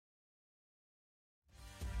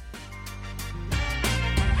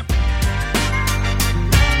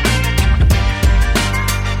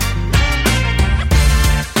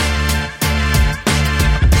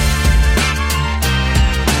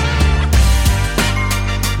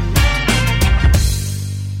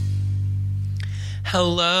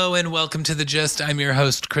Hello and welcome to The Gist. I'm your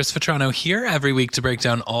host, Chris Vetrano, here every week to break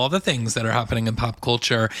down all the things that are happening in pop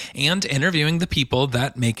culture and interviewing the people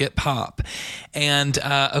that make it pop. And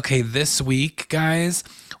this week, guys,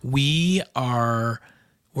 we're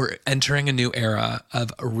entering a new era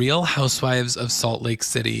of Real Housewives of Salt Lake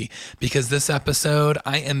City, because this episode,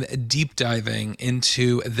 I am deep diving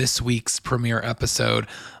into this week's premiere episode.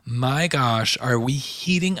 My gosh, are we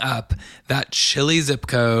heating up that chilly zip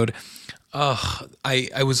code? Oh,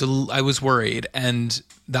 I was worried, and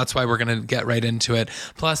that's why we're going to get right into it.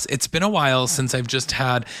 Plus, it's been a while since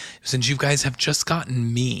you guys have just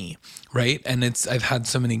gotten me, right? And I've had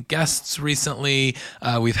so many guests recently.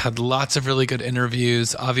 We've had lots of really good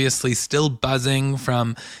interviews, obviously still buzzing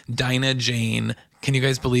from Dinah Jane. Can you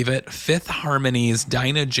guys believe it? Fifth Harmony's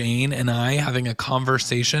Dinah Jane and I having a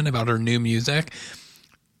conversation about her new music.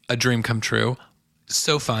 A dream come true.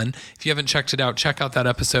 So fun. If you haven't checked it out, check out that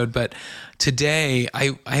episode. But today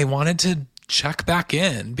I wanted to check back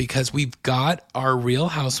in because we've got our Real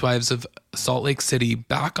Housewives of Salt Lake City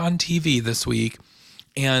back on TV this week.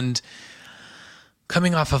 And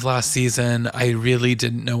coming off of last season, I really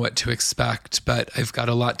didn't know what to expect, but I've got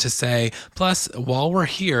a lot to say. Plus, while we're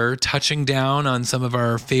here touching down on some of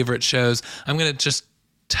our favorite shows, I'm going to just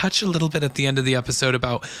touch a little bit at the end of the episode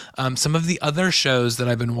about some of the other shows that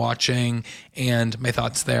I've been watching and my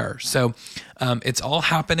thoughts there. So it's all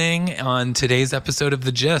happening on today's episode of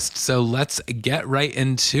The Gist. So let's get right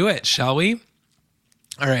into it, shall we?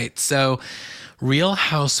 All right. So Real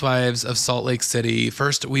Housewives of Salt Lake City.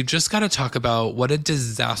 First, we've just got to talk about what a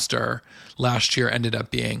disaster last year ended up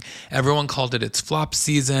being. Everyone called it its flop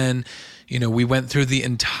season. You know, we went through the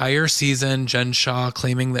entire season, Jen Shah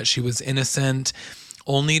claiming that she was innocent,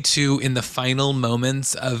 only to, in the final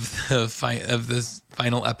moments of this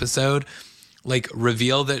final episode, like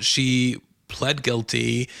reveal that she pled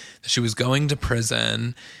guilty, that she was going to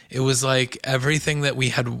prison. It was like everything that we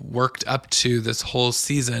had worked up to this whole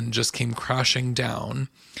season just came crashing down.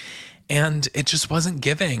 And it just wasn't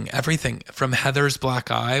giving. Everything from Heather's black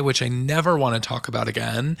eye, which I never want to talk about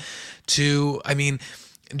again, to,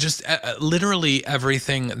 just literally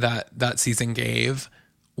everything that season gave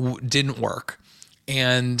didn't work.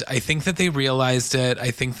 And I think that they realized it.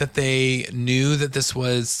 I think that they knew that this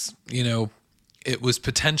was, it was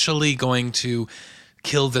potentially going to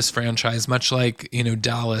kill this franchise, much like,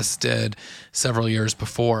 Dallas did several years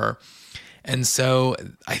before. And so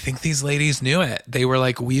I think these ladies knew it. They were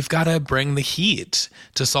like, we've got to bring the heat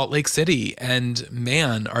to Salt Lake City. And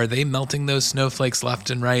man, are they melting those snowflakes left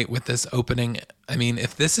and right with this opening. I mean,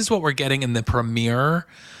 if this is what we're getting in the premiere,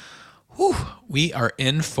 we are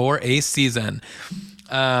in for a season.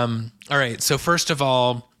 All right. So first of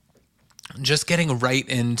all, just getting right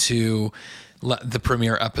into the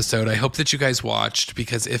premiere episode. I hope that you guys watched,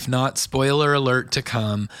 because if not, spoiler alert to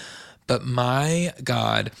come. But my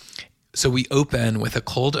God. So we open with a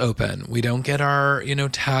cold open. We don't get our,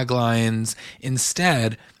 taglines.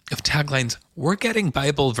 Instead of taglines, we're getting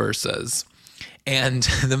Bible verses. And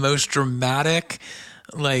the most dramatic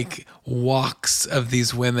walks of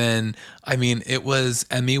these women. I mean, it was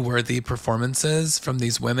Emmy-worthy performances from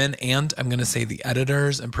these women, and I'm going to say the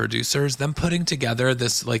editors and producers, them putting together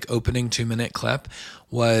this opening 2-minute clip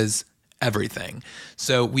was everything.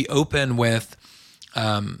 So we open with,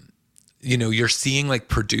 you're seeing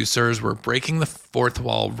producers, we're breaking the fourth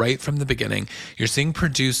wall right from the beginning. You're seeing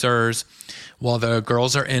producers while the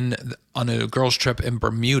girls are on a girls' trip in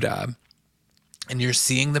Bermuda. And you're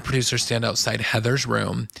seeing the producer stand outside Heather's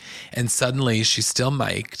room, and suddenly she's still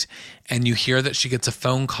mic'd, and you hear that she gets a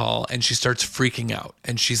phone call, and she starts freaking out.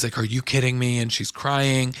 And she's like, are you kidding me? And she's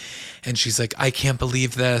crying, and she's like, I can't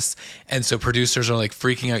believe this. And so producers are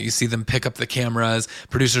freaking out. You see them pick up the cameras.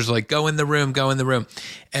 Producers are like, go in the room, go in the room.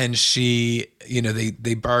 And she,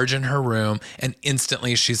 they barge in her room, and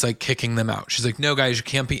instantly she's kicking them out. She's like, no, guys, you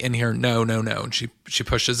can't be in here. No, no, no. And she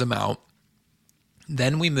pushes them out.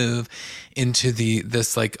 Then we move into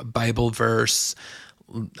this Bible verse.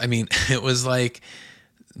 I mean, it was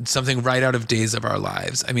something right out of Days of Our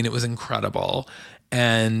Lives. I mean, it was incredible.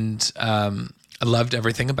 And I loved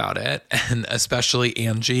everything about it. And especially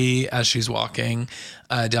Angie as she's walking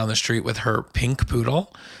down the street with her pink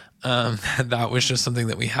poodle. That was just something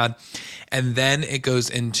that we had. And then it goes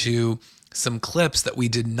into some clips that we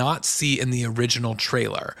did not see in the original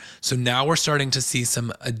trailer. So now we're starting to see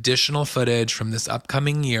some additional footage from this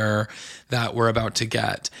upcoming year that we're about to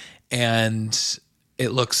get. And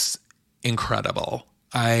it looks incredible.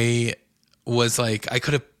 I was I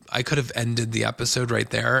could have ended the episode right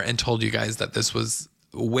there and told you guys that this was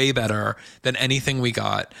way better than anything we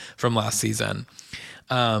got from last season.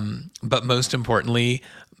 But most importantly,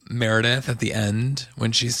 Meredith at the end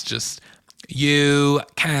when she's just, you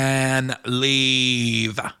can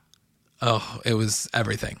leave. Oh, it was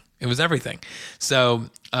everything. It was everything. So,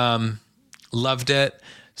 loved it.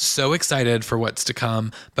 So excited for what's to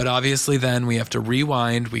come. But obviously then we have to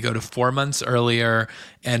rewind. We go to 4 months earlier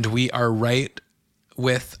and we are right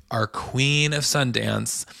with our queen of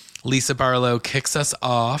Sundance. Lisa Barlow kicks us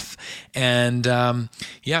off and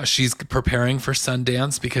she's preparing for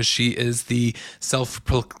Sundance because she is the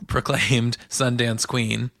self-proclaimed Sundance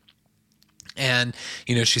queen. And,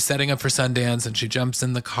 she's setting up for Sundance and she jumps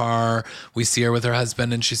in the car. We see her with her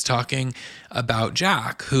husband and she's talking about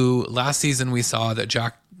Jack, who last season we saw that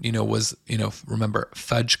Jack, was, remember,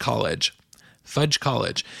 Fudge College.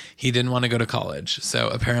 He didn't want to go to college. So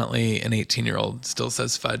apparently an 18-year-old still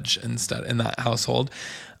says fudge instead in that household.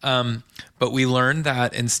 But we learned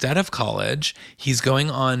that instead of college, he's going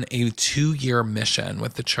on a 2-year mission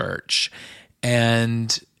with the church.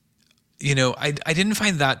 And, I didn't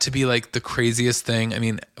find that to be like the craziest thing. I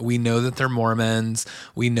mean, we know that they're Mormons.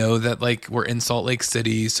 We know that like we're in Salt Lake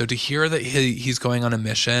City. So to hear that he's going on a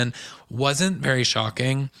mission wasn't very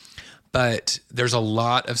shocking, but there's a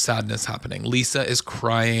lot of sadness happening. Lisa is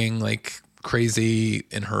crying like crazy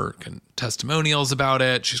in her testimonials about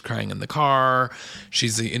it. She's crying in the car.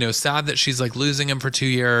 She's, sad that she's like losing him for 2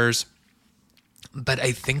 years. But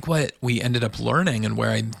I think what we ended up learning and where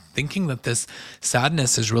I'm thinking that this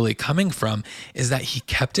sadness is really coming from is that he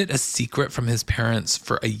kept it a secret from his parents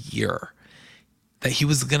for a year, that he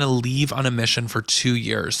was going to leave on a mission for 2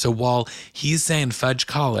 years. So while he's saying fudge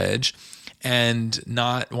college and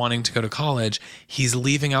not wanting to go to college, he's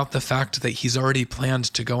leaving out the fact that he's already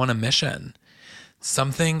planned to go on a mission.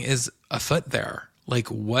 Something is afoot there. Like,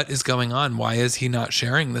 what is going on? Why is he not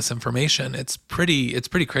sharing this information? It's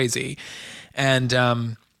pretty crazy. And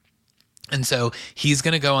so he's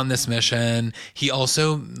going to go on this mission. He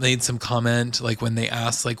also made some comment, like when they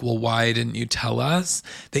asked, like, well, why didn't you tell us?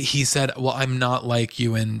 That he said, well, I'm not like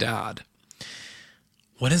you and Dad.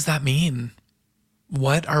 What does that mean?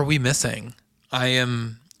 What are we missing? I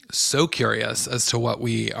am so curious as to what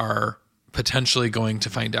we are potentially going to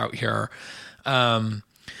find out here.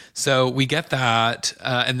 So we get that.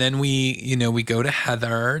 And then we go to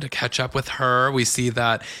Heather to catch up with her. We see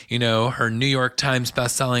that, her New York Times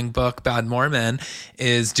bestselling book, Bad Mormon,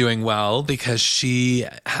 is doing well because she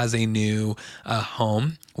has a new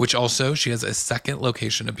home, which also she has a second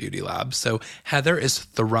location of Beauty Lab. So Heather is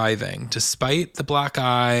thriving despite the black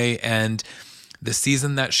eye and the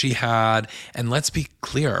season that she had. And let's be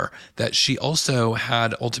clear that she also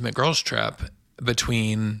had Ultimate Girls Trip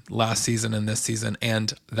between last season and this season,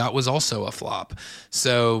 and that was also a flop.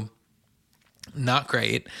 So not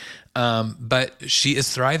great. But she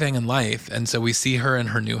is thriving in life. And so we see her in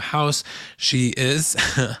her new house. She is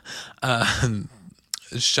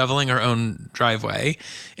shoveling her own driveway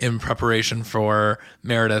in preparation for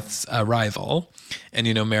Meredith's arrival. And,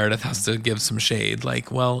 Meredith has to give some shade.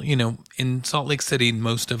 Like, well, in Salt Lake City,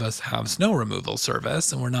 most of us have snow removal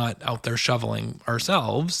service and we're not out there shoveling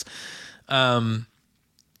ourselves. But,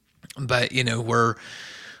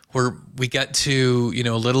 we get to,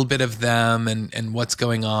 a little bit of them and what's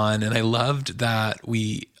going on. And I loved that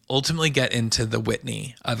we ultimately get into the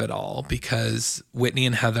Whitney of it all, because Whitney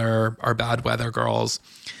and Heather are bad weather girls.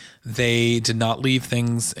 They did not leave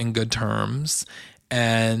things in good terms.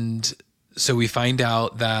 And so we find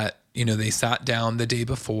out that, they sat down the day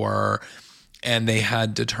before and they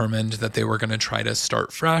had determined that they were going to try to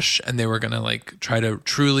start fresh and they were going to try to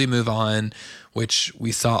truly move on, which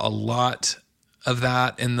we saw a lot of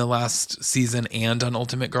that in the last season and on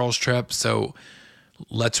Ultimate Girls Trip. So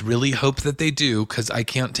let's really hope that they do, because I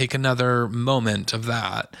can't take another moment of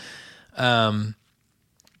that.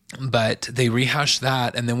 But they rehash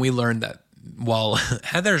that. And then we learned that while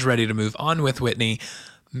Heather's ready to move on with Whitney,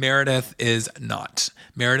 Meredith is not.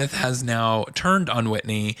 Meredith has now turned on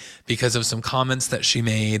Whitney because of some comments that she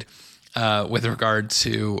made with regard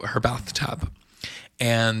to her bathtub,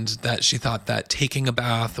 and that she thought that taking a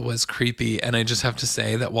bath was creepy. And I just have to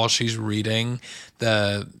say that while she's reading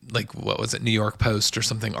the, what was it, New York Post or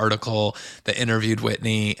something article that interviewed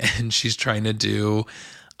Whitney, and she's trying to do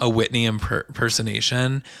a Whitney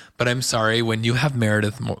impersonation, but I'm sorry, when you have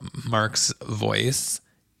Meredith Marks' voice,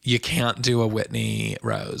 you can't do a Whitney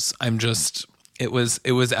Rose. It was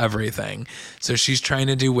everything. So she's trying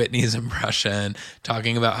to do Whitney's impression,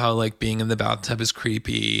 talking about how being in the bathtub is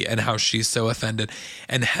creepy and how she's so offended.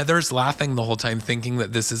 And Heather's laughing the whole time, thinking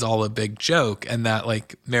that this is all a big joke and that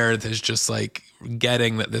Meredith is just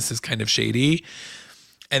getting that this is kind of shady.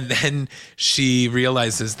 And then she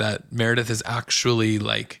realizes that Meredith is actually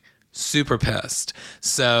super pissed.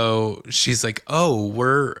 So she's like, "Oh,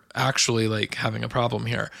 we're actually like having a problem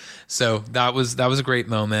here." So that was a great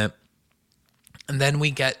moment. And then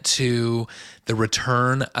we get to the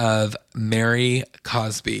return of Mary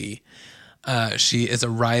Cosby. She is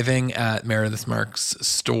arriving at Meredith Marks'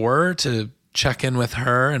 store to check in with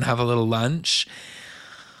her and have a little lunch.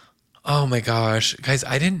 Oh my gosh. Guys,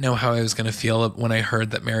 I didn't know how I was going to feel when I heard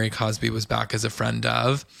that Mary Cosby was back as a friend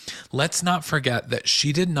of. Let's not forget that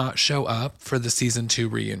she did not show up for the season 2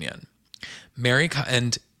 reunion.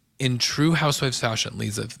 And in true Housewives fashion,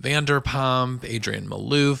 Lisa Vanderpump, Adrienne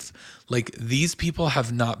Maloof, like these people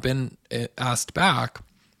have not been asked back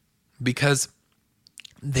because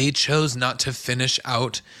they chose not to finish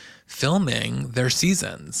out filming their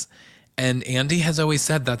seasons. And Andy has always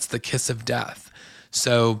said that's the kiss of death.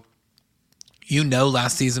 So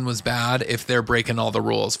last season was bad if they're breaking all the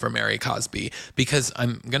rules for Mary Cosby, because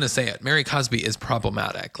I'm going to say it, Mary Cosby is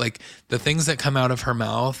problematic. Like the things that come out of her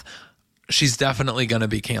mouth, she's definitely going to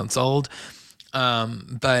be canceled.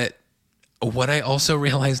 But what I also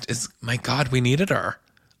realized is, my God, we needed her.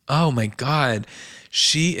 Oh my God.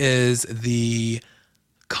 She is the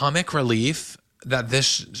comic relief that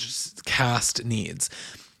this cast needs.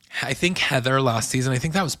 I think Heather last season, I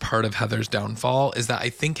think that was part of Heather's downfall, is that I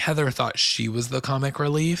think Heather thought she was the comic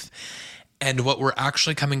relief. And what we're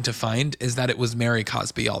actually coming to find is that it was Mary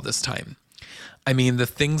Cosby all this time. I mean, the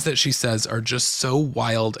things that she says are just so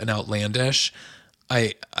wild and outlandish.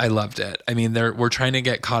 I loved it. I mean, we're trying to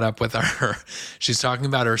get caught up with her. She's talking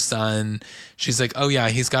about her son. She's like, oh yeah,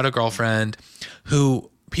 he's got a girlfriend who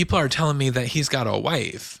people are telling me that he's got a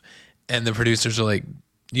wife. And the producers are like,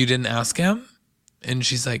 you didn't ask him? And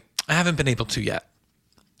she's like, I haven't been able to yet.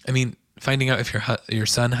 I mean, finding out if your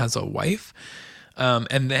son has a wife,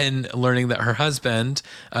 and then learning that her husband,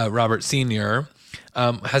 Robert Sr.,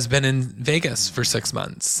 has been in Vegas for 6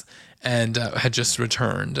 months and had just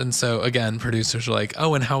returned. And so again, producers are like,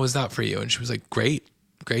 oh, and how was that for you? And she was like, great.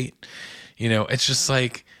 It's just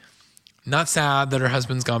like, not sad that her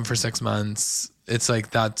husband's gone for 6 months. It's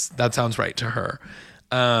like, that sounds right to her.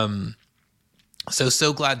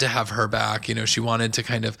 So glad to have her back. She wanted to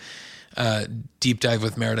kind of deep dive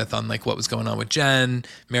with Meredith on like what was going on with Jen.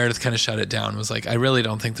 Meredith kind of shut it down, was like, I really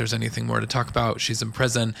don't think there's anything more to talk about. She's in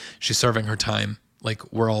prison. She's serving her time.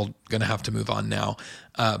 Like, we're all going to have to move on now.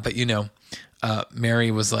 But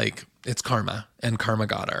Mary was like, it's karma, and karma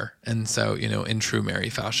got her. And so, in true Mary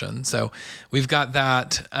fashion. So we've got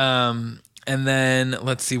that. And then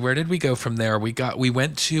let's see, where did we go from there? We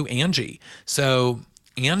went to Angie. So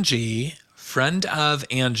Angie, friend of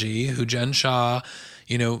Angie, who Jen Shah,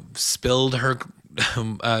 spilled her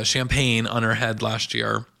champagne on her head last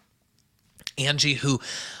year. Angie, who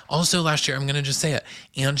also last year, I'm going to just say it,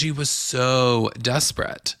 Angie was so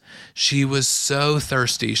desperate. She was so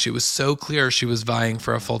thirsty. She was so clear she was vying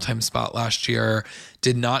for a full-time spot last year,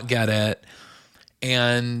 did not get it.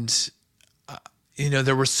 And,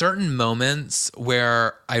 there were certain moments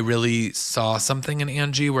where I really saw something in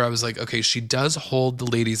Angie where I was like, okay, she does hold the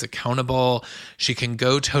ladies accountable. She can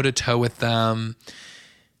go toe-to-toe with them.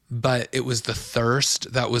 But it was the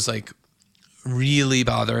thirst that was like really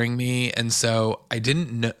bothering me. And so I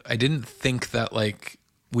didn't think that like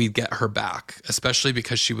we'd get her back, especially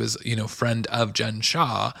because she was, friend of Jen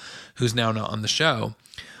Shah, who's now not on the show.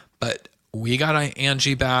 But we got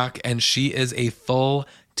Angie back, and she is a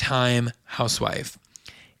full-time housewife.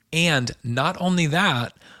 And not only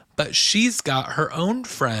that, but she's got her own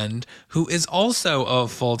friend who is also a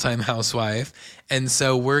full-time housewife. And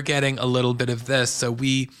so we're getting a little bit of this. So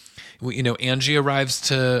we Angie arrives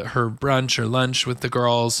to her brunch or lunch with the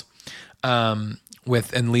girls, and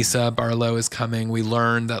Lisa Barlow is coming. We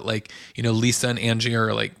learn that Lisa and Angie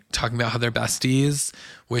are like talking about how they're besties,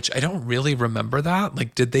 which I don't really remember that.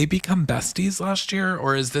 Like, did they become besties last year,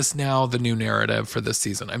 or is this now the new narrative for this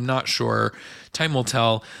season? I'm not sure. Time will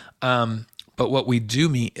tell. But what we do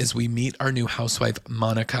meet is we meet our new housewife,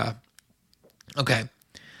 Monica. Okay.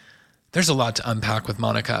 There's a lot to unpack with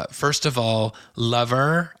Monica. First of all, love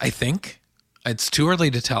her, I think. It's too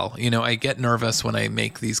early to tell. I get nervous when I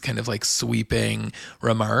make these kind of like sweeping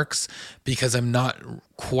remarks because I'm not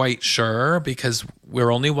quite sure, because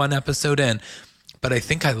we're only one episode in, but I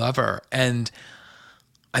think I love her. And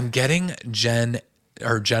I'm getting Jennifer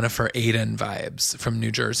Aiden vibes from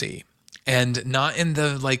New Jersey. And not in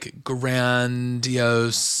the like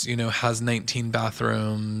grandiose, has 19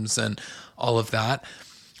 bathrooms and all of that.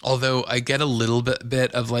 Although I get a little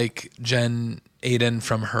bit of like Jen Aiden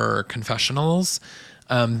from her confessionals.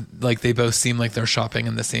 Like they both seem like they're shopping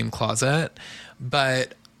in the same closet.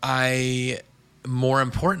 But I, more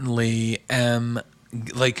importantly, am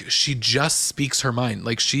like she just speaks her mind.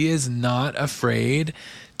 Like she is not afraid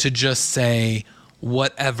to just say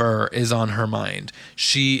whatever is on her mind.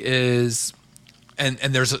 She is, and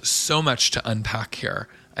there's so much to unpack here.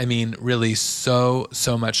 I mean, really so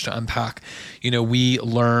much to unpack. You know, we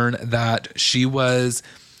learn that she was,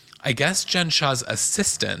 I guess, Jen Shah's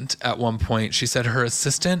assistant at one point. She said her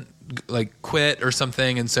assistant like quit or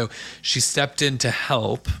something. And so she stepped in to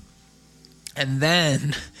help. And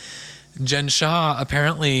then Jen Shah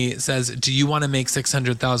apparently says, do you want to make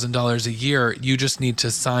 $600,000 a year? You just need to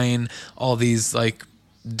sign all these like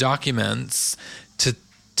documents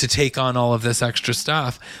to take on all of this extra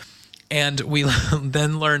stuff. And we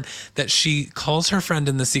then learn that she calls her friend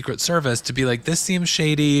in the Secret Service to be like, this seems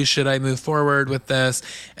shady. Should I move forward with this?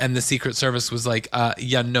 And the Secret Service was like,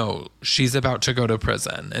 yeah, no, she's about to go to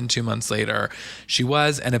prison. And 2 months later, she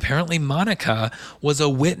was. And apparently Monica was a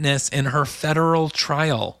witness in her federal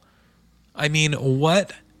trial. I mean,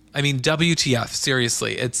 what? I mean, WTF,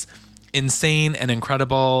 seriously. It's insane and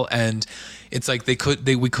incredible. And it's like we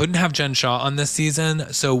couldn't have Jen Shah on this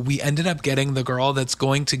season, so we ended up getting the girl that's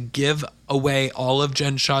going to give away all of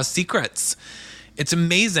Jen Shah's secrets. It's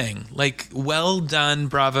amazing. Like, well done,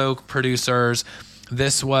 bravo producers.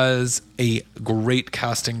 This was a great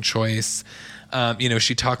casting choice. You know,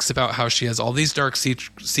 she talks about how she has all these dark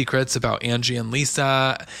secrets about Angie and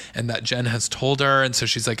Lisa and that Jen has told her. And so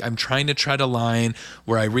she's like, I'm trying to tread a line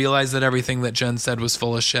where I realize that everything that Jen said was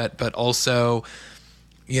full of shit, but also,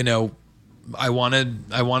 you know, I want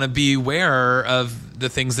to be aware of the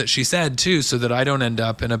things that she said too, so that I don't end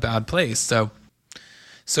up in a bad place. So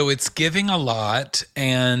it's giving a lot,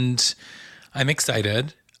 and I'm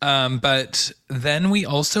excited. But then we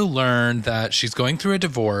also learned that she's going through a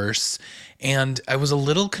divorce, and I was a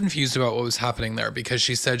little confused about what was happening there, because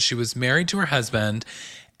she said she was married to her husband,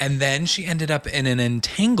 and then she ended up in an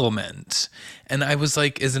entanglement. And I was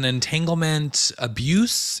like, is an entanglement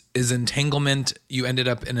abuse? Is entanglement you ended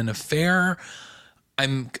up in an affair?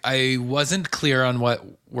 I wasn't clear on what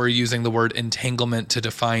we're using the word entanglement to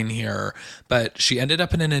define here, but she ended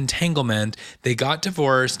up in an entanglement. They got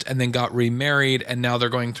divorced and then got remarried, and now they're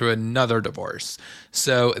going through another divorce.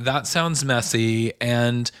 So that sounds messy,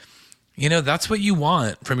 and you know, that's what you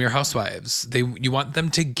want from your housewives. You want them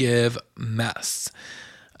to give mess.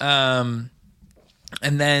 And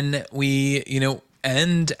then we, you know,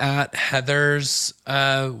 end at Heather's,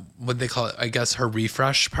 what they call it, I guess her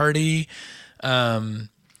refresh party.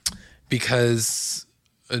 Because,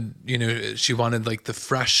 you know, she wanted like the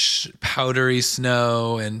fresh powdery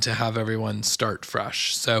snow and to have everyone start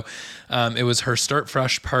fresh. So, it was her start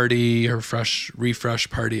fresh party, her fresh refresh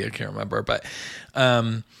party. I can't remember,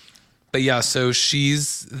 but yeah, so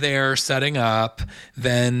she's there setting up.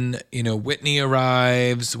 Then, you know, Whitney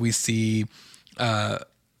arrives. We see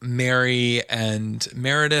Mary and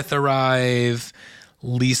Meredith arrive.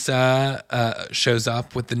 Lisa shows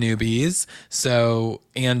up with the newbies. So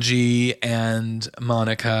Angie and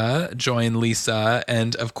Monica join Lisa.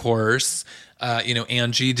 And of course, you know,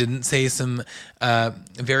 Angie didn't say some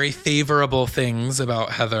very favorable things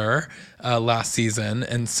about Heather last season.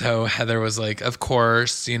 And so Heather was like, of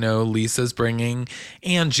course, you know, Lisa's bringing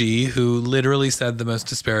Angie, who literally said the most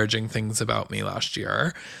disparaging things about me last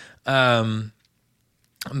year.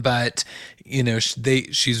 But you know,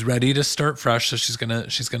 she's ready to start fresh, so she's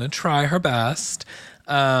gonna try her best.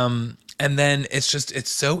 And then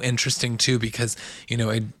it's so interesting too, because you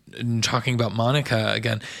know, in talking about Monica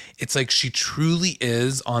again, it's like she truly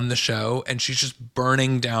is on the show, and she's just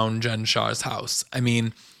burning down Jen Shah's house. I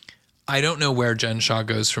mean, I don't know where Jen Shah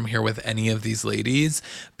goes from here with any of these ladies,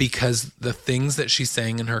 because the things that she's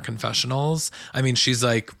saying in her confessionals, I mean, she's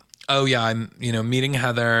like, oh yeah, I'm, you know, meeting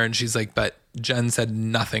Heather, and she's like, but Jen said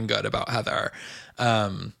nothing good about Heather.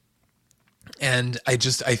 And I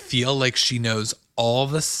feel like she knows all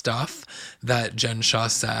the stuff that Jen Shah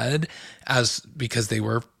said because they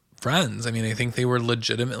were friends. I mean, I think they were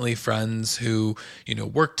legitimately friends who, you know,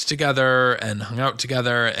 worked together and hung out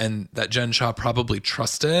together, and that Jen Shah probably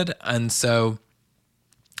trusted. And so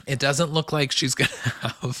it doesn't look like she's going to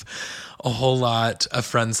have a whole lot of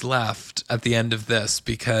friends left at the end of this,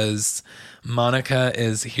 because Monica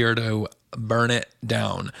is here to burn it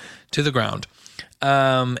down to the ground.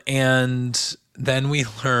 And then we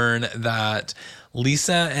learn that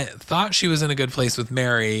Lisa thought she was in a good place with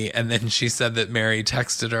Mary, and then she said that Mary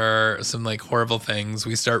texted her some like horrible things.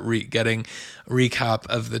 We start getting recap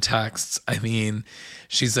of the texts. I mean,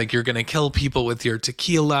 she's like, you're going to kill people with your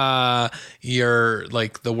tequila. You're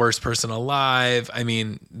like the worst person alive. I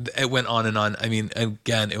mean, it went on and on. I mean,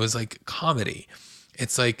 again, it was like comedy.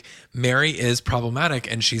 It's like Mary is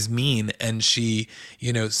problematic, and she's mean, and she,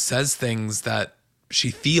 you know, says things that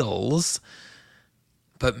she feels,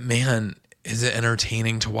 but man, is it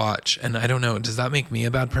entertaining to watch. And I don't know, does that make me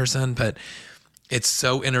a bad person? But it's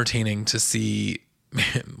so entertaining to see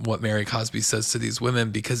what Mary Cosby says to these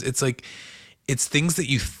women, because it's like, it's things that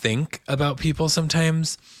you think about people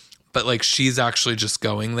sometimes, but like she's actually just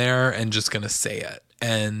going there and just going to say it.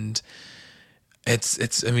 And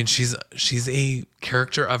it's, I mean, she's a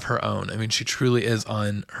character of her own. I mean, she truly is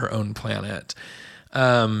on her own planet.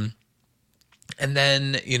 And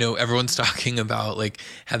then, you know, everyone's talking about like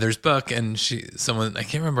Heather's book, and someone, I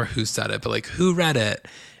can't remember who said it, but like, who read it?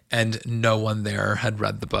 And no one there had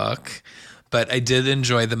read the book. But I did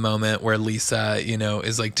enjoy the moment where Lisa, you know,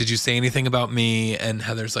 is like, did you say anything about me? And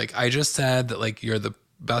Heather's like, I just said that like, you're the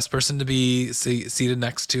best person to be seated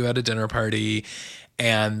next to at a dinner party,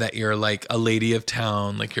 and that you're like a lady of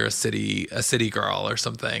town, like you're a city girl or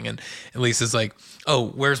something. And Lisa's like, oh,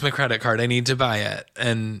 where's my credit card? I need to buy it.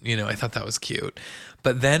 And, you know, I thought that was cute.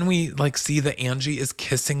 But then we like see that Angie is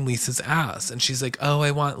kissing Lisa's ass, and she's like, oh, I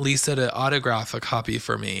want Lisa to autograph a copy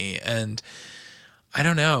for me. And I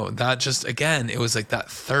don't know, that just, again, it was like that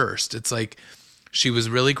thirst. It's like she was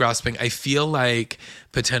really grasping. I feel like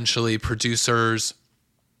potentially producers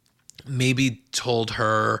maybe told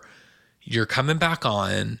her, you're coming back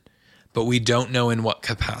on, but we don't know in what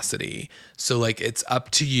capacity. So like, it's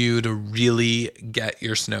up to you to really get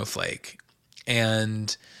your snowflake.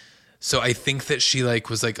 And so I think that she like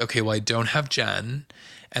was like, okay, well, I don't have Jen,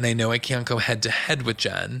 and I know I can't go head to head with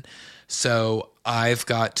Jen. So I've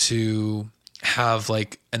got to have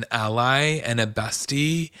like an ally and a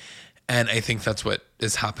bestie. And I think that's what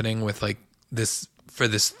is happening with like this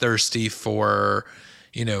thirsty for,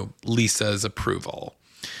 you know, Lisa's approval.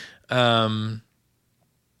 And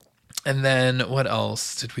then what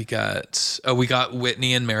else did we get? Oh, we got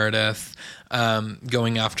Whitney and Meredith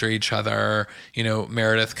going after each other. You know,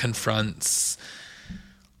 Meredith confronts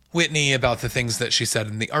Whitney about the things that she said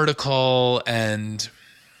in the article, and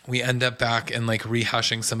we end up back and like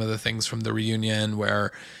rehashing some of the things from the reunion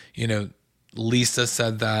where, you know, Lisa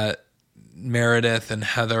said that Meredith and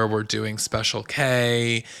Heather were doing Special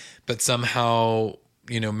K, but somehow,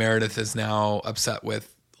 you know, Meredith is now upset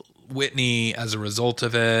with Whitney as a result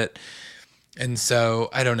of it. And so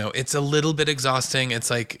I don't know, it's a little bit exhausting. It's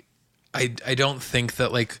like, I don't think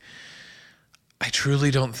that like, I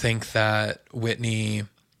truly don't think that Whitney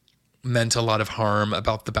meant a lot of harm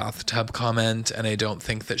about the bathtub comment. And I don't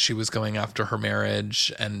think that she was going after her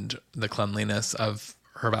marriage and the cleanliness of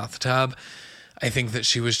her bathtub. I think that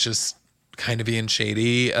she was just kind of being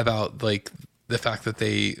shady about like the fact that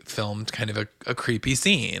they filmed kind of a creepy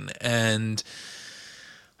scene. And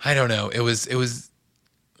I don't know. That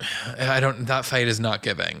fight is not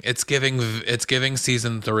giving. It's giving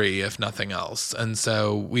season 3, if nothing else. And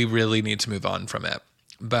so we really need to move on from it.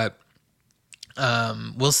 But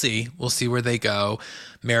we'll see. We'll see where they go.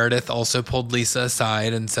 Meredith also pulled Lisa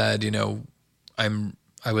aside and said, you know,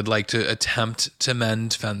 I would like to attempt to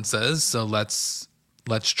mend fences. So let's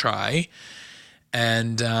try.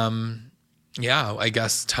 And, yeah, I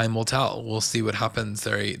guess time will tell. We'll see what happens.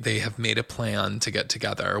 They have made a plan to get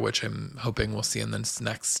together, which I'm hoping we'll see in this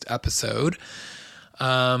next episode.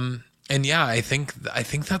 And yeah, I think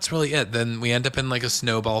that's really it. Then we end up in like a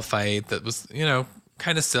snowball fight that was, you know,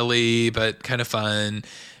 kind of silly, but kind of fun.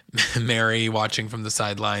 Mary watching from the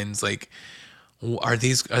sidelines, like, are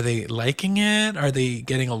they liking it? Are they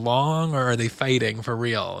getting along, or are they fighting for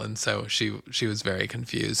real? And so she was very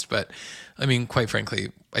confused, but I mean, quite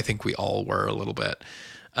frankly, I think we all were a little bit.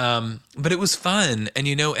 But it was fun. And,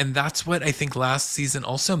 you know, and that's what I think last season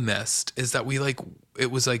also missed, is that it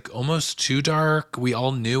was like almost too dark. We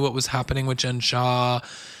all knew what was happening with Jen Shaw,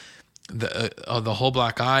 the whole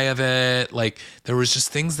black eye of it. Like, there was just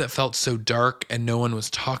things that felt so dark, and no one was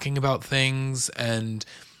talking about things, and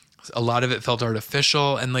a lot of it felt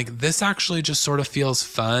artificial. And like, this actually just sort of feels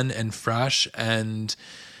fun and fresh. And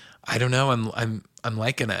I don't know, I'm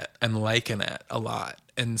liking it. I'm liking it a lot.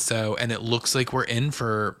 And so, and it looks like we're in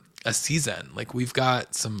for a season. Like, we've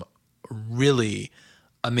got some really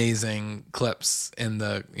amazing clips in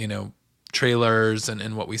the, you know, trailers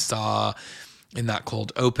and what we saw in that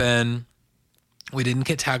cold open. We didn't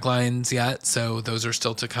get taglines yet, so those are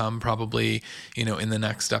still to come, probably, you know, in the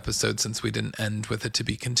next episode, since we didn't end with it to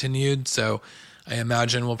be continued. So I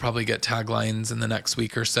imagine we'll probably get taglines in the next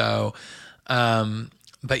week or so.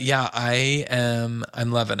 But yeah,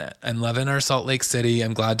 I'm loving it. I'm loving our Salt Lake City.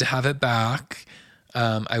 I'm glad to have it back.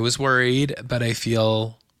 I was worried, but I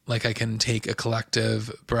feel like I can take a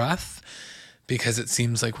collective breath, because it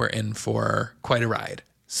seems like we're in for quite a ride.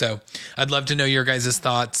 So I'd love to know your guys'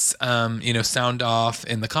 thoughts. Sound off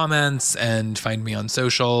in the comments and find me on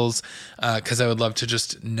socials, because I would love to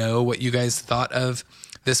just know what you guys thought of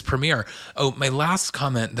this premiere. Oh, my last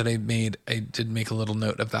comment that I made, I did make a little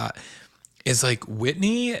note of that, is like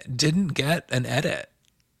Whitney didn't get an edit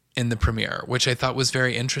in the premiere, which I thought was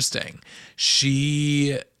very interesting.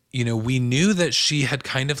 She, we knew that she had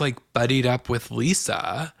kind of like buddied up with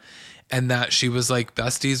Lisa and that she was like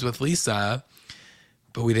besties with Lisa,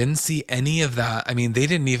 but we didn't see any of that. I mean, they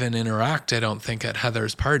didn't even interact, I don't think, at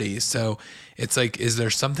Heather's party. So it's like, is there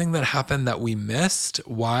something that happened that we missed?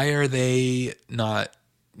 Why are they not,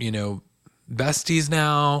 besties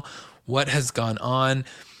now? What has gone on?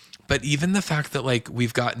 But even the fact that like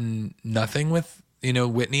we've gotten nothing with,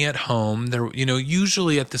 Whitney at home there,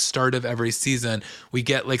 usually at the start of every season, we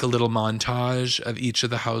get like a little montage of each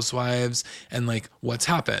of the housewives and like what's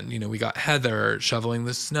happened. We got Heather shoveling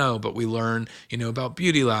the snow, but we learn, about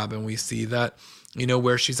Beauty Lab, and we see that,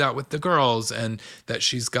 where she's at with the girls and that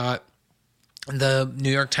she's got the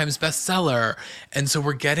New York Times bestseller. And so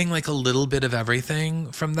we're getting like a little bit of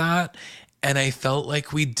everything from that. And I felt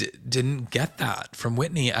like we didn't get that from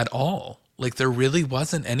Whitney at all. Like there really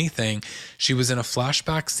wasn't anything. She was in a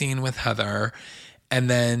flashback scene with Heather, and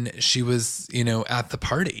then she was, at the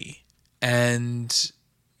party, and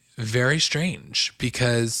very strange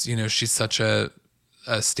because, she's such a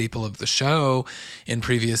staple of the show in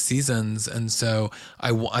previous seasons. And so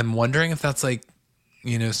I'm wondering if that's like,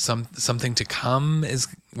 something to come, is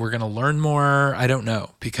we're going to learn more. I don't know,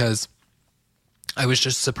 because I was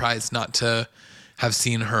just surprised not to have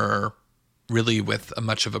seen her really with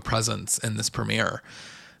much of a presence in this premiere.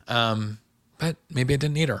 But maybe I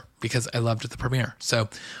didn't need her because I loved the premiere. So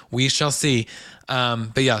we shall see.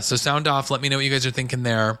 But yeah, so sound off. Let me know what you guys are thinking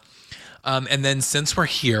there. And then since we're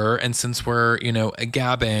here and since we're,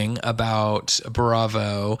 gabbing about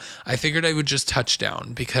Bravo, I figured I would just touch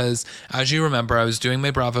down because, as you remember, I was doing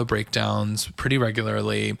my Bravo breakdowns pretty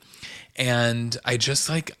regularly. And I just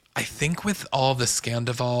I think with all the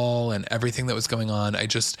Scandival and everything that was going on,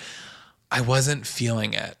 I wasn't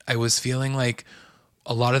feeling it. I was feeling like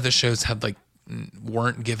a lot of the shows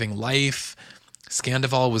weren't giving life.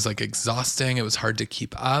 Scandival was exhausting. It was hard to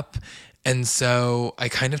keep up. And so I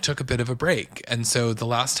kind of took a bit of a break. And so the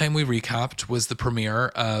last time we recapped was the premiere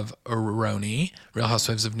of Real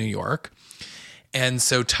Housewives of New York. And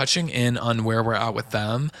so touching in on where we're at with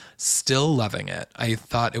them, still loving it. I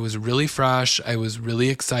thought it was really fresh. I was really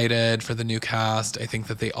excited for the new cast. I think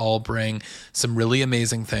that they all bring some really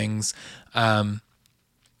amazing things.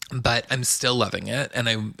 But I'm still loving it. And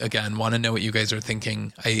I, again, want to know what you guys are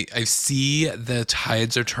thinking. I see the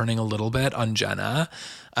tides are turning a little bit on Jenna.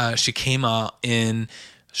 She came in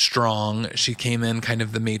strong. She came in kind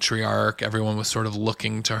of the matriarch. Everyone was sort of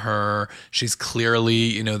looking to her. She's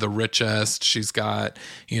clearly, the richest. She's got,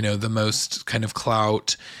 the most kind of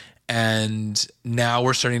clout. And now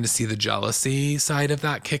we're starting to see the jealousy side of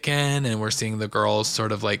that kick in. And we're seeing the girls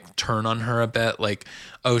sort of turn on her a bit,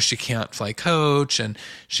 oh, she can't fly coach and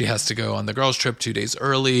she has to go on the girls trip 2 days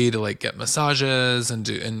early to get massages and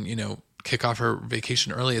kick off her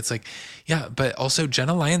vacation early. It's yeah, but also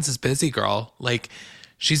Jenna Lyons is busy, girl.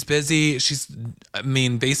 She's busy.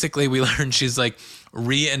 Basically we learned she's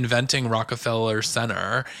reinventing Rockefeller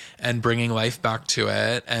Center and bringing life back to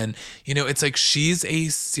it. And, it's she's a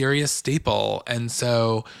serious staple. And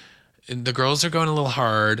so the girls are going a little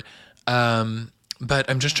hard. But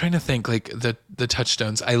I'm just trying to think the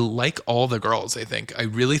touchstones. I like all the girls, I think. I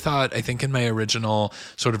think in my original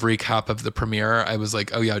sort of recap of the premiere, I was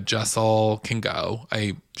oh yeah, Jessel can go.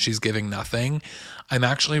 She's giving nothing. I'm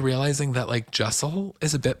actually realizing that Jessel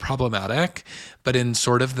is a bit problematic, but in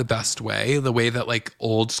sort of the best way, the way that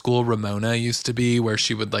old school Ramona used to be, where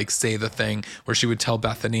she would say the thing where she would tell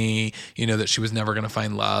Bethany, that she was never going to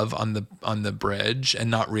find love on the bridge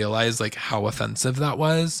and not realize how offensive that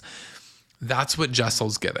was. That's what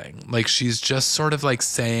Jessel's giving. She's just sort of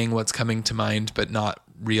saying what's coming to mind, but not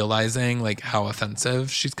realizing how offensive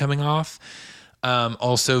she's coming off.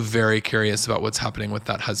 Also very curious about what's happening with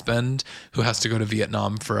that husband who has to go to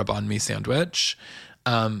Vietnam for a banh mi sandwich.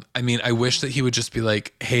 I wish that he would just be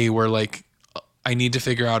hey, we're I need to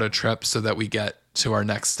figure out a trip so that we get to our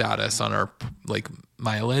next status on our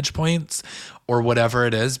mileage points or whatever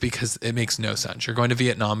it is, because it makes no sense. You're going to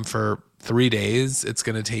Vietnam for 3 days. It's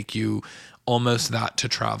going to take you almost that to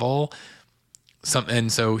travel.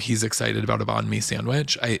 And so he's excited about a banh mi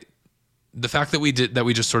sandwich. The fact that we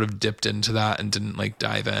just sort of dipped into that and didn't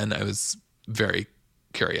dive in, I was very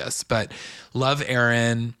curious. But love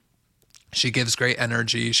Erin. She gives great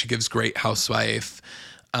energy. She gives great housewife.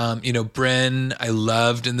 Brynn, I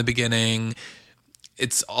loved in the beginning.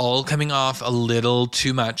 it's all coming off a little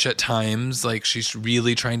too much at times. Like she's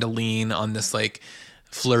really trying to lean on this like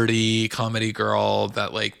flirty comedy girl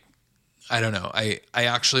that like, I don't know. I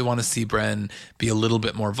actually want to see Brynn be a little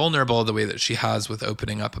bit more vulnerable the way that she has with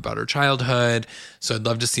opening up about her childhood. So I'd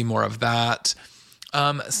love to see more of that.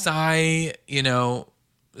 Sai, you know,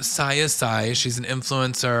 Sai is Sai. She's an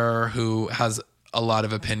influencer who has a lot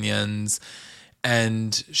of opinions,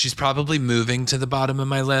 and she's probably moving to the bottom of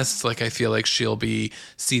my list. Like I feel like she'll be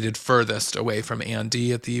seated furthest away from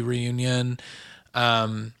Andy at the reunion.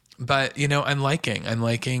 But you know, I'm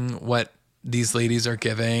liking what these ladies are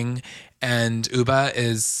giving, and Uba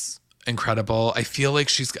is incredible. I feel like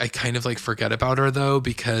I kind of like forget about her though,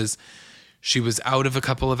 because she was out of a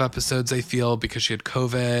couple of episodes, I feel, because she had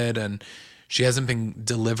COVID, and she hasn't been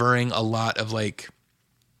delivering a lot of like,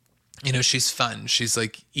 you know, she's fun. She's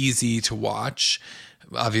like easy to watch,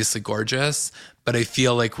 obviously gorgeous, but I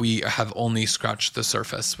feel like we have only scratched the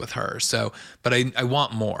surface with her. So, but I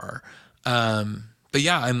want more. But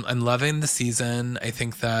yeah, I'm loving the season. I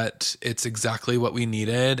think that it's exactly what we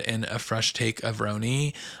needed in a fresh take of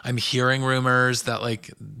Roni. I'm hearing rumors that like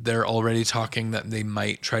they're already talking that they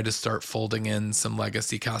might try to start folding in some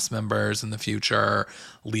legacy cast members in the future.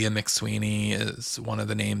 Leah McSweeney is one of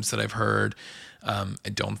the names that I've heard. I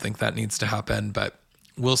don't think that needs to happen, but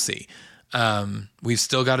we'll see. We've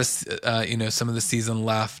still got some of the season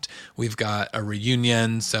left. We've got a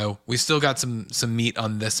reunion, so we've still got some meat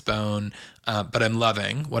on this bone. But I'm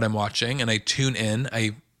loving what I'm watching, and I tune in.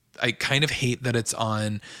 I kind of hate that it's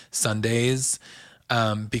on Sundays,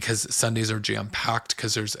 because Sundays are jam packed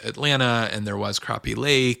because there's Atlanta and there was Crappie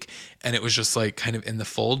Lake, and it was just like kind of in the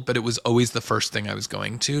fold. But it was always the first thing I was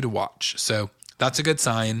going to watch, so that's a good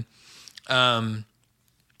sign.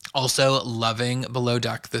 Also loving Below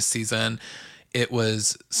Deck this season. It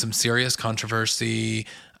was some serious controversy,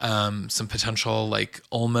 some potential like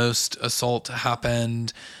almost assault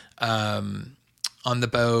happened on the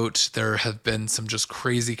boat. There have been some just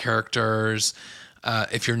crazy characters.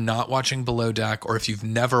 If you're not watching Below Deck, or if you've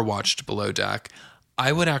never watched Below Deck,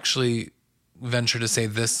 I would actually venture to say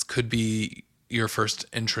this could be your first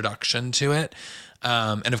introduction to it.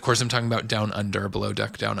 And of course I'm talking about Down Under, Below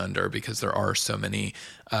Deck Down Under, because there are so many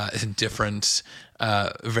different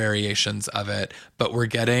variations of it, but we're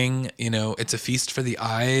getting, you know, it's a feast for the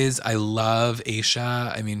eyes. I love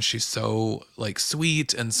Aisha. I mean, she's so like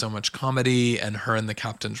sweet and so much comedy, and her and the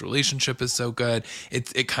captain's relationship is so good.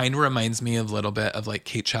 It kind of reminds me a little bit of like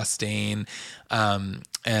Kate Chastain,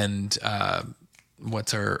 and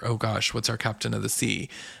what's our captain of the sea?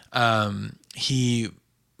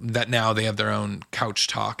 That now they have their own couch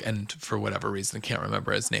talk, and for whatever reason, I can't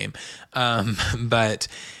remember his name. But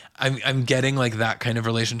I'm getting like that kind of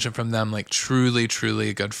relationship from them, like truly,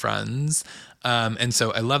 truly good friends. And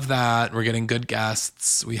so I love that. We're getting good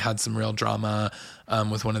guests. We had some real drama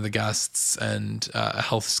with one of the guests, and a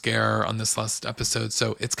health scare on this last episode.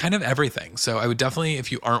 So it's kind of everything. So I would definitely,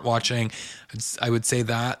 if you aren't watching, I would say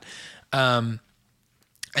that. And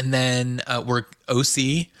then we're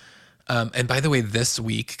OC. And by the way, this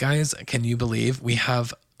week, guys, can you believe we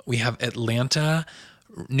have Atlanta,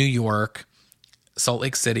 New York, Salt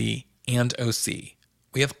Lake City, and OC.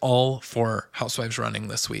 We have all 4 housewives running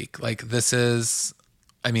this week. Like this is,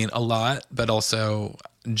 I mean, a lot, but also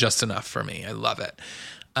just enough for me. I love it.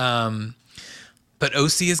 But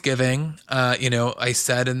OC is giving. I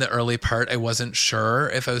said in the early part, I wasn't sure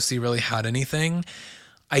if OC really had anything.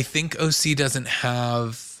 I think OC doesn't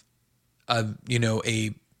have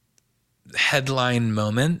a headline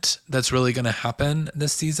moment that's really going to happen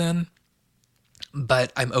this season,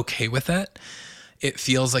 but I'm okay with it. It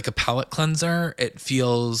feels like a palate cleanser. It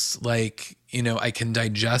feels like, I can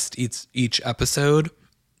digest each episode.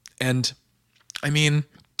 And I mean,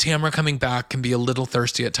 Tamra coming back can be a little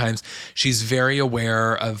thirsty at times. She's very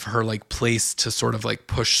aware of her like place to sort of like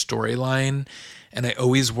push storyline. And I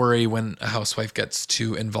always worry when a housewife gets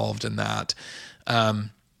too involved in that.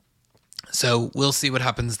 So we'll see what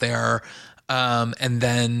happens there. And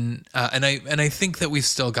then I think that we've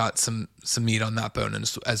still got some meat on that bone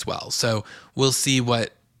as well. So we'll see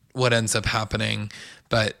what ends up happening.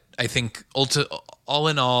 But I think all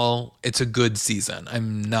in all, it's a good season.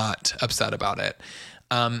 I'm not upset about it.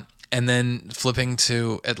 And then flipping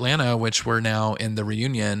to Atlanta, which we're now in the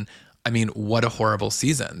reunion. I mean, what a horrible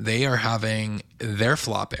season. They are having their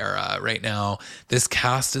flop era right now. This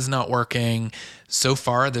cast is not working. So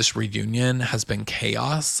far, this reunion has been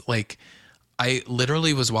chaos. Like, I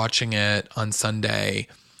literally was watching it on Sunday,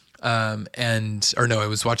 I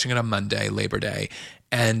was watching it on Monday, Labor Day,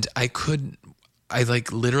 and I I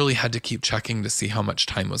like literally had to keep checking to see how much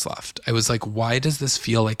time was left. I was like, why does this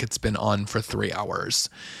feel like it's been on for 3 hours?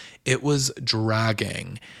 It was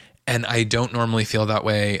dragging. And I don't normally feel that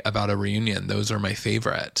way about a reunion. Those are my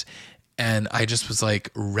favorite. And I just was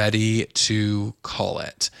like ready to call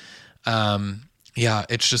it. Yeah,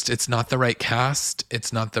 it's not the right cast.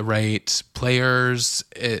 It's not the right players.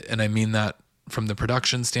 And I mean that from the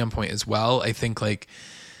production standpoint as well. I think like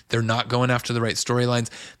they're not going after the right storylines.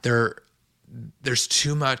 There's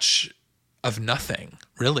too much of nothing,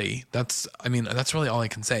 really. That's really all I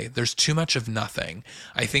can say. There's too much of nothing.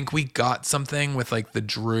 I think we got something with like the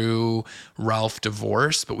Drew Ralph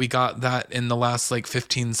divorce, but we got that in the last like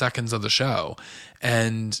 15 seconds of the show.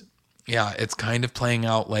 And yeah, it's kind of playing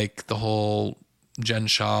out like the whole Jen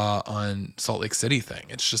Shah on Salt Lake City thing.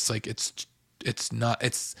 It's just like,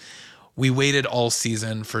 we waited all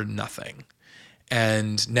season for nothing.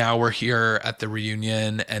 And now we're here at the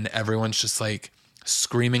reunion and everyone's just like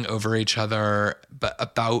screaming over each other, but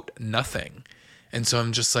about nothing. And so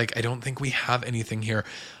I'm just like, I don't think we have anything here.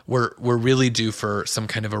 We're really due for some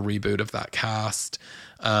kind of a reboot of that cast.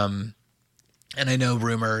 And I know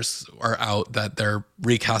rumors are out that they're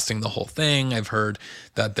recasting the whole thing. I've heard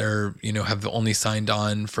that they're, have only signed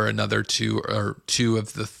on for another two or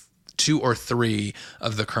three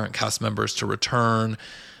of the current cast members to return.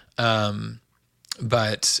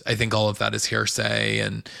 But I think all of that is hearsay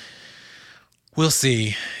and we'll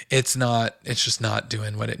see. It's just not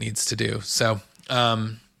doing what it needs to do. So,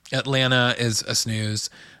 Atlanta is a snooze.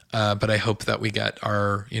 But I hope that we get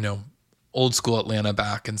our, old school Atlanta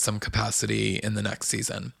back in some capacity in the next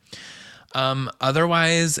season.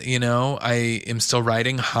 Otherwise, I am still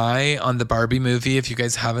riding high on the Barbie movie. If you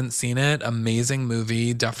guys haven't seen it, amazing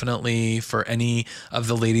movie. Definitely for any of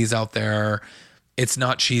the ladies out there. It's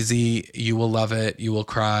not cheesy. You will love it. You will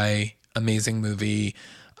cry. Amazing movie.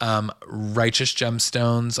 Righteous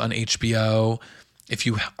Gemstones on HBO. If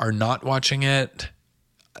you are not watching it,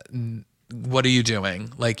 what are you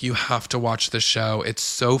doing? Like, you have to watch this show. It's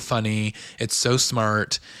so funny. It's so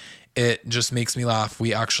smart. It just makes me laugh.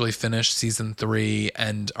 We actually finished season 3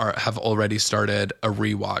 and have already started a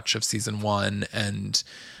rewatch of season 1 and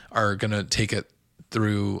are going to take it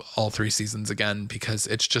through all 3 seasons again because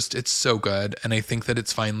it's so good. And I think that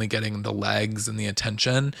it's finally getting the legs and the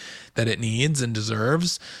attention that it needs and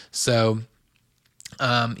deserves. So,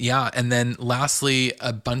 yeah. And then lastly,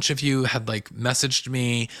 a bunch of you had like messaged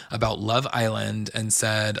me about Love Island and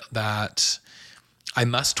said that I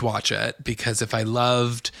must watch it because if I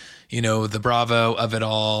loved, the Bravo of it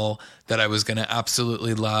all, that I was going to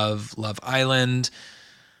absolutely love Love Island.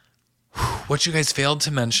 What you guys failed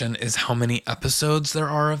to mention is how many episodes there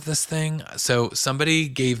are of this thing. So somebody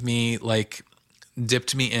gave me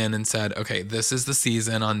dipped me in and said, okay, this is the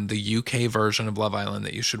season on the UK version of Love Island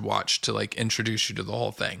that you should watch to introduce you to the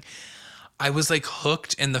whole thing. I was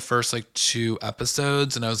hooked in the first 2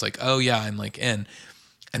 episodes and I was like, oh yeah, I'm in.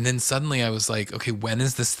 And then suddenly I was like, okay, when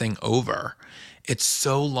is this thing over? It's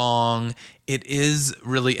so long. It is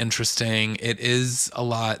really interesting. It is a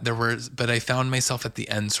lot. But I found myself at the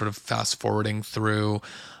end sort of fast forwarding through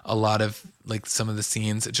a lot of some of the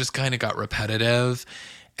scenes. It just kind of got repetitive.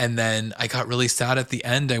 And then I got really sad at the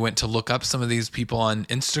end. I went to look up some of these people on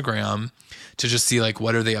Instagram to just see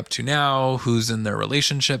what are they up to now? Who's in their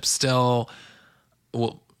relationship still?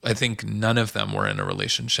 Well, I think none of them were in a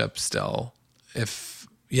relationship still.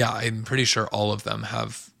 I'm pretty sure all of them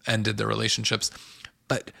have ended their relationships,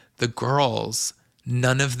 but the girls,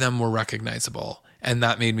 none of them were recognizable. And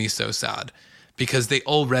that made me so sad because they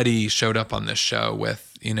already showed up on this show with,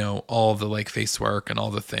 all the face work and all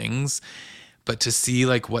the things. But to see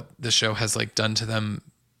what the show has done to them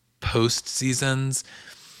post seasons,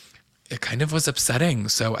 it kind of was upsetting.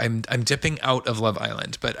 So I'm dipping out of Love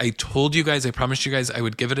Island, but I promised you guys I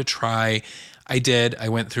would give it a try. I did. I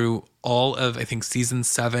went through all of, I think, season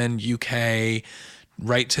 7 UK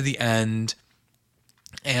right to the end,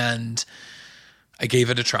 and I gave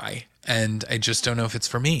it a try, and I just don't know if it's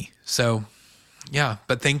for me. So yeah,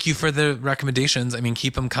 but thank you for the recommendations. I mean,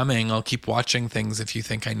 keep them coming. I'll keep watching things if you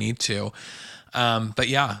think I need to. But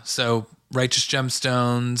yeah, so Righteous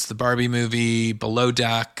Gemstones, the Barbie movie, Below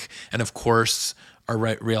Deck, and of course our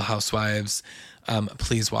Real Housewives.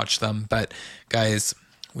 Please watch them. But guys,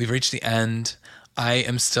 we've reached the end.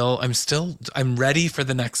 I'm ready for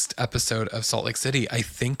the next episode of Salt Lake City. I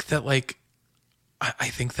think that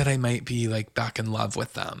I might be back in love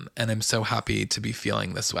with them, and I'm so happy to be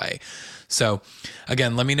feeling this way. So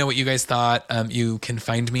again, let me know what you guys thought. You can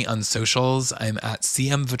find me on socials. I'm at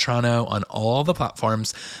CM Vetrano on all the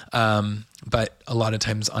platforms, but a lot of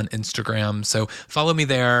times on Instagram. So follow me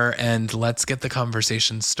there and let's get the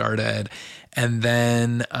conversation started. And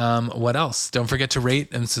then what else? Don't forget to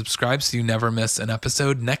rate and subscribe so you never miss an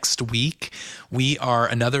episode. Next week, we are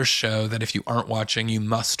another show that if you aren't watching, you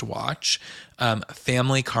must watch.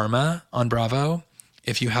 Family Karma on Bravo.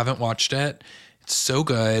 If you haven't watched it, it's so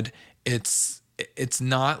good. It's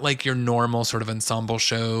not like your normal sort of ensemble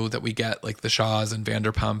show that we get, like the Shaws and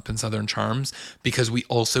Vanderpump and Southern Charms, because we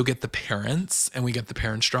also get the parents and we get the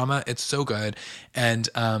parents drama. It's so good. And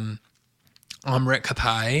Amrit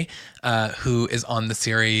Kapai, who is on the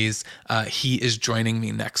series, he is joining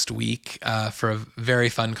me next week for a very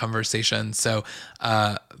fun conversation. So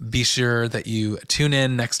be sure that you tune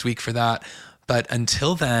in next week for that. But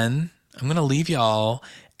until then, I'm going to leave y'all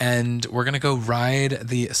and we're going to go ride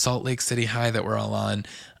the Salt Lake City high that we're all on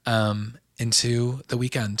into the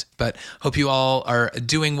weekend. But hope you all are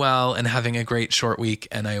doing well and having a great short week.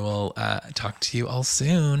 And I will talk to you all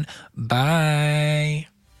soon. Bye.